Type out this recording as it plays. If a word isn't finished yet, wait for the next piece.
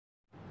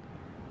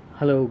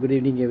Hello, good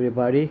evening,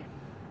 everybody.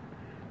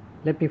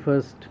 Let me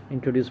first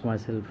introduce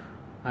myself.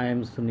 I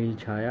am Sunil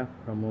Chhaya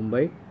from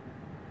Mumbai,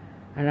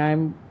 and I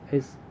am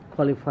a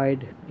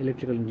qualified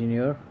electrical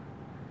engineer.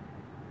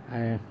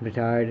 I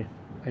retired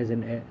as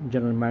a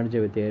general manager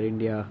with Air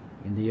India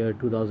in the year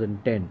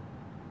 2010.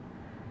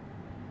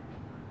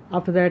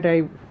 After that,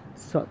 I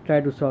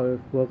tried to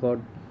work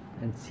out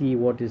and see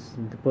what is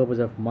the purpose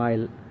of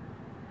my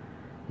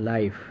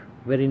life.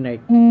 Wherein I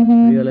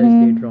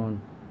realized later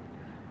on,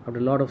 after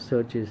a lot of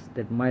searches,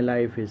 that my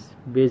life is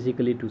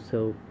basically to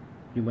serve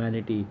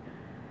humanity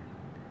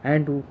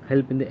and to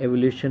help in the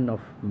evolution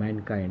of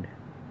mankind.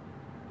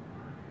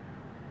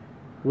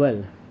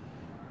 Well,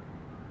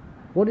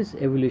 what is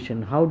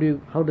evolution? How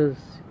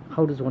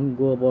does one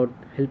go about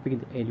helping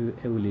the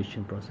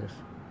evolution process?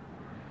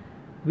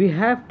 We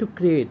have to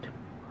create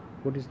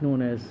what is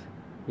known as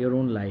your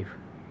own life,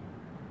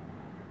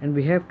 and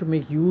we have to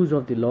make use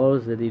of the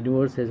laws that the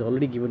universe has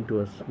already given to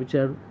us, which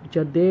are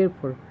there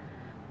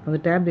from the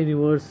time the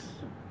universe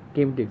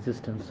came into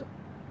existence.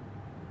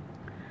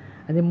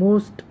 And the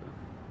most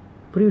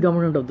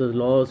predominant of those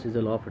laws is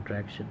the law of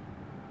attraction.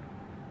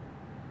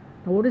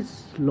 Now, what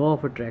is law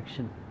of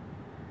attraction?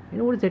 You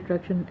know what is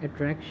attraction?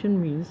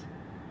 Attraction means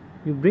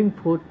you bring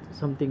forth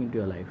something into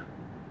your life.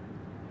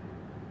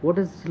 What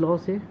does this law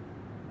say?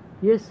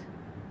 Yes,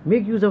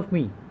 make use of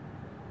me.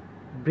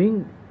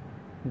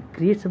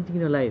 Create something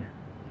in your life.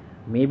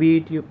 Maybe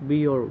it be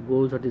your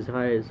goals or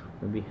desires,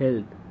 maybe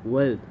health,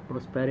 wealth,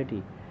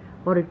 prosperity,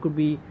 or it could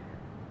be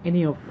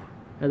any of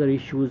other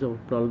issues or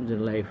problems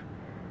in life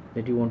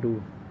that you want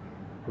to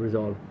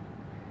resolve.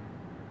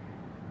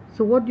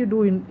 So what you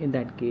do in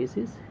that case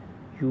is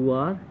you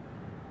are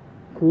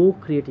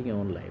co-creating your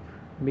own life,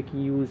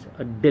 making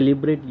a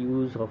deliberate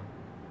use of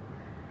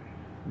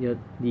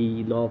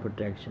the law of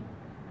attraction.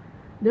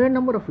 There are a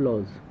number of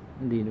laws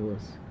in the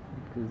universe.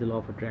 It is the law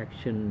of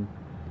attraction.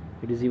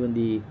 It is even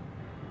the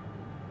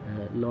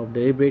law of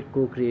deliberate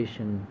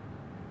co-creation.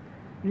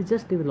 It is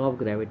just the law of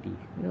gravity.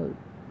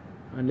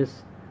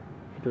 Unless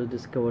it was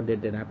discovered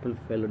that an apple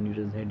fell on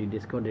Newton's head, he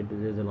discovered that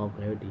there is a law of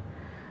gravity.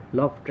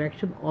 Law of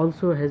attraction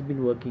also has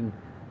been working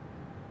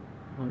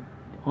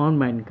on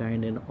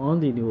mankind and on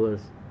the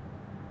universe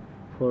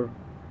for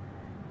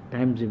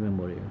times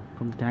immemorial.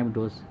 From the time it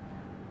was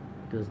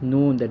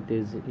known that there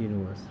is a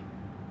universe.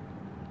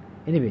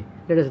 Anyway,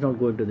 let us not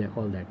go into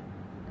all that.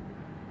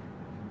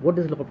 What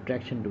does law of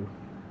attraction do?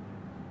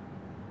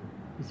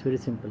 It's very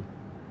simple.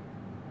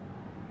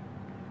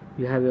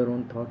 You have your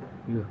own thought,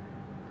 you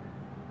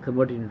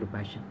convert it into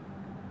passion.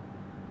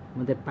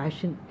 When that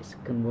passion is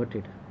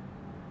converted,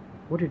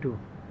 what do?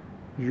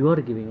 You are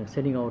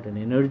sending out an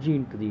energy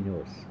into the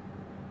universe.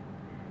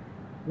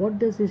 What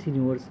does this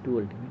universe do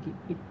ultimately?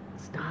 It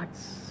starts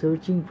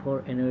searching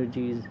for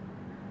energies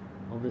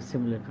of the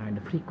similar kind,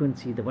 the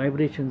frequency, the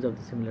vibrations of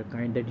the similar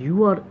kind that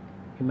you are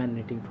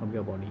emanating from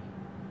your body.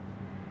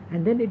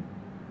 And then it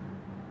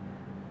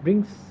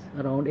brings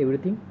around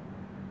everything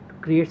to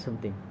create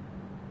something.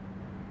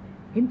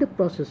 In the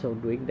process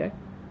of doing that,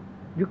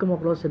 you come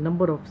across a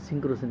number of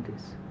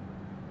synchronicities.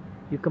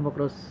 You come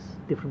across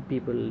different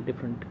people,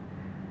 different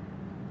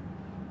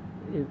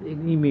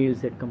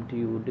emails that come to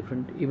you,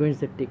 different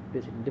events that take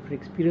place, different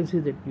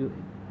experiences that you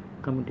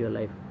come into your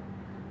life,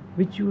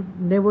 which you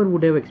never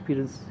would have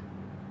experienced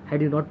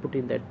had you not put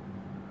in that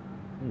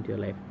into your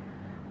life.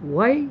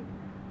 Why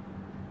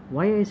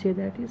I say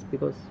that is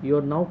because you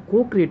are now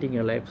co-creating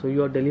your life, so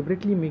you are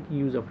deliberately making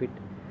use of it,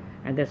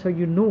 and that's how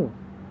you know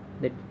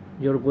that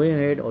you're going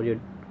ahead or you're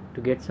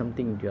to get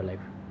something into your life.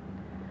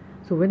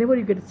 So whenever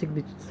you get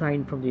a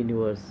sign from the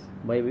universe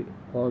by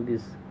all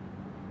these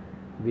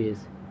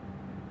ways,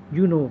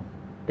 you know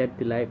that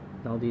the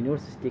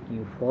universe is taking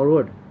you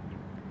forward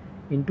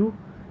into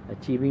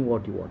achieving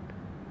what you want.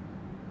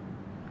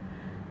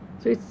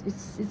 So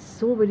it's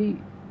so very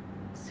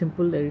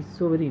simple and it's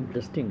so very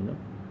interesting.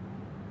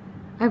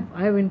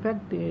 I've in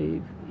fact,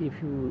 if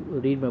you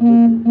read my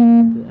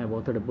book, I've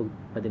authored a book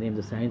by the name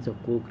The Science of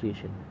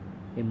Co-Creation,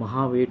 a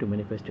Maha way to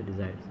manifest your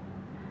desires.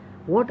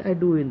 What I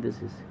do in this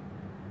is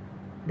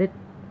that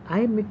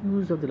I make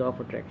use of the law of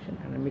attraction,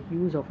 and I make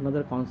use of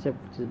another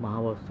concept which is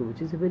Mahavastu,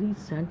 which is a very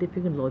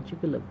scientific and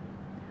logical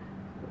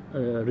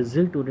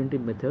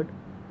result-oriented method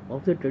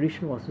of the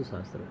traditional Vastu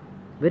Shastra,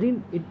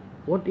 wherein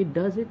what it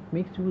does, it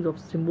makes use of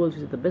symbols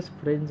which are the best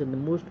friends and the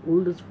most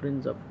oldest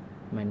friends of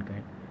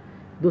mankind.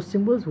 Those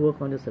symbols work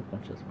on your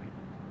subconscious mind,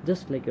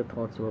 just like your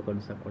thoughts work on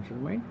the subconscious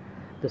mind.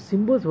 The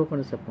symbols work on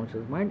the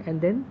subconscious mind, and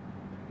then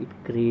it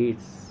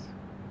creates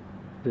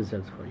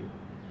results for you.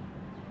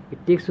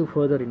 It takes you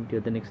further into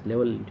the next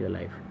level into your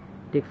life.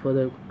 It takes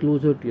further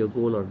closer to your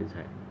goal or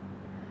desire.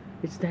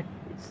 It's that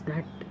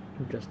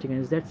interesting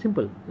and it's that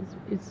simple.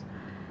 It's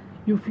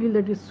you feel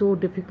that it's so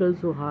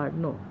difficult, so hard.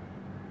 No.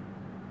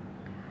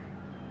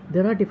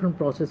 There are different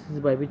processes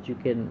by which you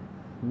can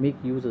make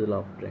use of the law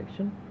of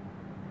attraction.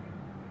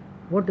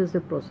 What is the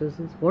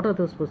processes? What are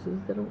those processes?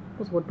 There are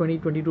about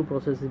 22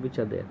 processes which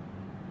are there.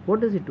 What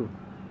does it do?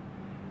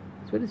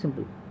 It's very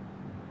simple.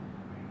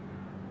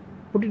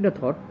 Put in a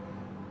thought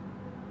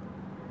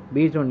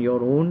based on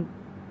your own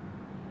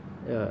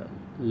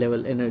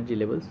energy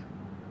levels.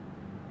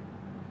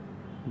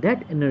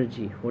 That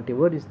energy,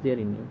 whatever is there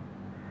in you,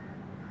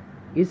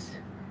 is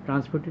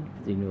transmitted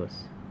to the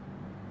universe,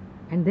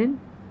 and then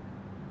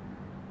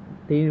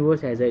the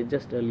universe, as I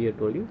just earlier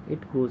told you,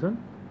 it goes on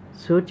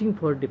searching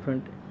for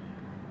different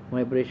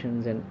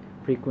vibrations and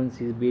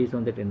frequencies based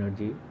on that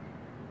energy,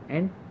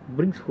 and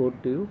brings forth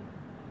to you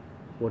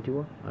what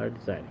you are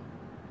desiring.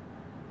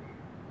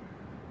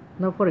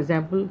 Now, for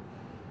example,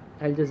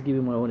 I'll just give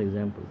you my own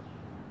example.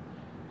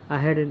 I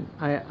had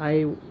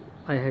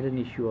an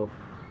issue of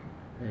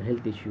a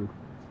health issue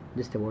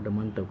just about a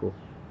month ago.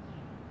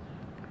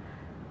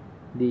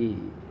 The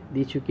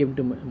issue came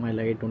to my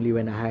light only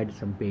when I had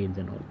some pains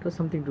and all. It was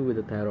something to do with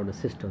the thyroid, the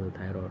cyst of the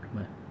thyroid,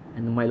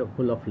 and my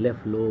whole of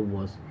left lobe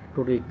was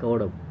totally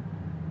covered up.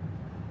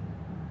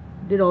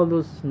 Did all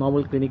those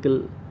normal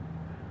clinical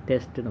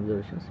tests and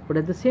observations, but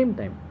at the same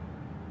time,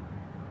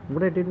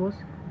 what I did was,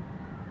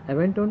 I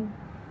went on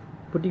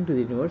putting to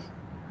the universe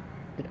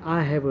that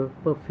I have a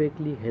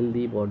perfectly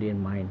healthy body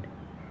and mind,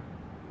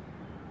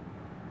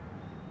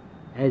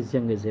 as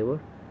young as ever,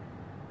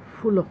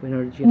 full of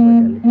energy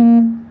and vitality,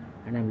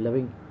 and I'm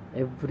loving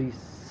every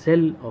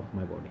cell of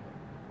my body.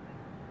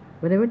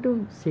 When I went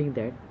on saying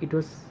that, it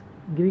was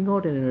giving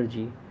out an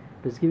energy,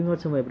 it was giving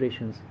out some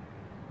vibrations,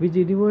 which the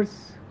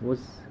universe was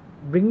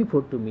bringing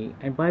forth to me,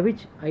 and by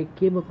which I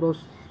came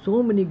across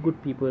so many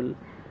good people,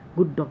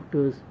 good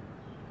doctors,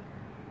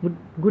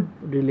 good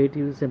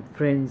relatives and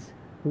friends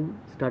who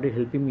started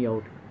helping me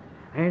out.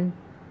 And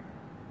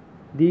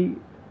the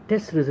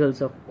test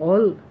results of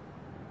all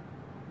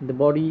the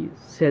body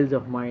cells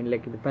of mine,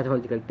 like the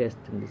pathological tests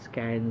and the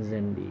scans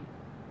and the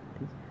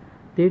things,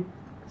 they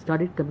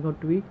started coming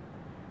out to be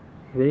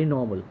very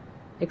normal,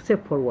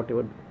 except for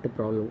whatever the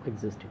problem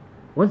existed.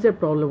 Once that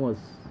problem was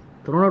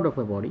thrown out of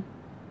my body,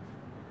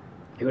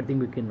 everything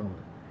became normal.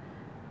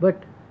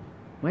 But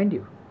mind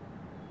you,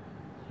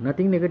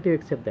 nothing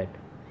negative except that.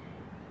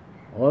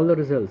 All the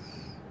results,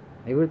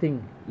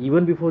 everything,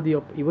 even before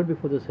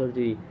the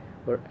surgery,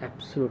 were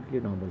absolutely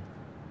normal.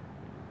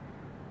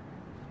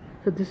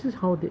 So this is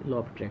how the law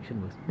of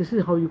attraction works. This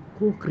is how you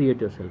co-create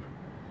yourself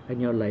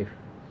and your life.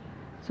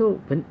 So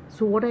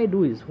what I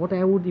do is, what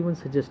I would even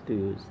suggest to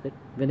you is that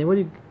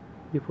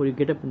before you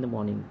get up in the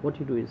morning, what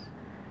you do is,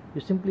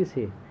 you simply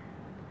say,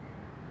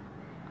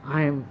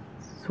 I am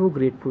so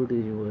grateful to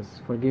the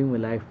universe for giving me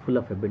a life full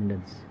of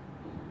abundance.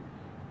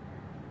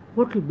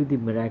 What will be the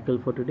miracle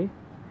for today?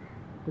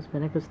 Because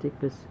miracles take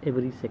place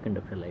every second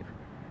of your life.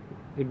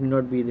 It may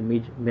not be the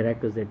major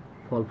miracles that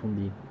fall from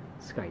the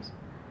skies.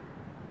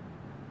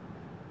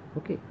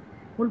 Okay,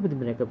 what will be the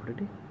miracle for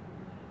today?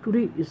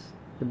 Today is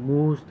the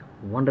most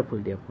wonderful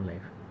day of my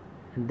life.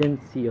 And then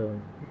see your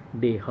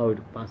day, how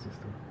it passes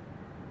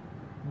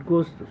through. It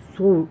goes to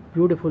so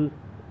beautiful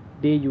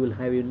day you would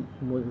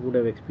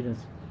have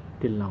experienced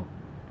till now.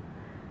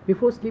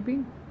 Before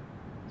sleeping,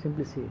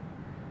 simply say,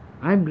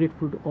 I am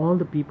grateful to all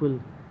the people,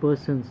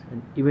 persons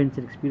and events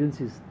and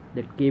experiences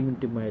that came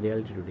into my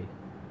reality today.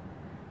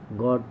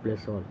 God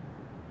bless all.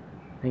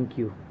 Thank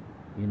you,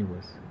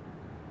 universe.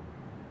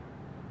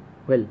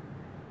 Well,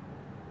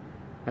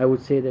 I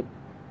would say that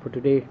for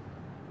today,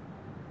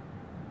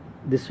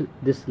 this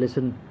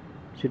lesson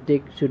should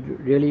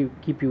really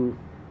keep you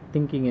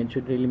thinking, and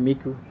should really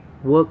make you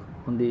work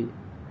on the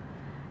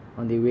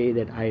way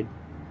that I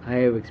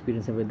have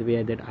experienced, and the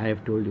way that I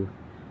have told you.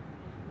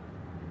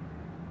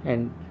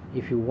 And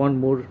if you want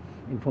more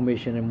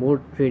information and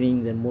more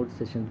trainings and more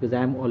sessions, because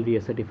I am already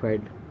a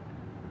certified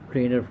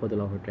trainer for the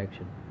law of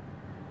attraction,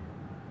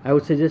 I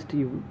would suggest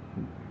you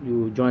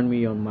join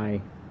me on my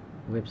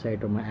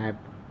website or my app,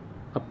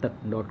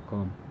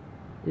 uptak.com.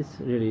 It's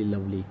really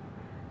lovely.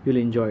 You'll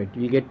enjoy it.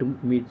 You'll get to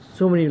meet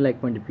so many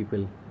like-minded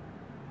people,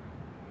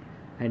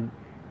 and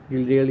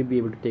you'll really be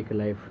able to take a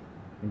life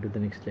into the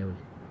next level.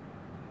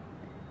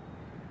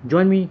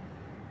 Join me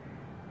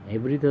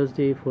every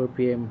Thursday 4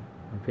 p.m.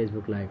 on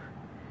Facebook Live.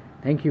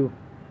 Thank you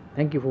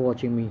for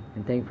watching me,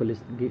 and thank you for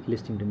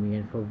listening to me,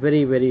 and for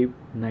very, very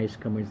nice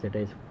comments that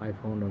I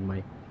found on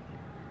my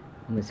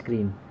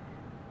screen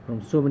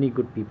from so many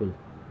good people.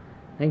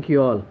 Thank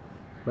you all.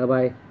 Bye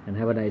bye, and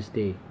have a nice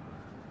day.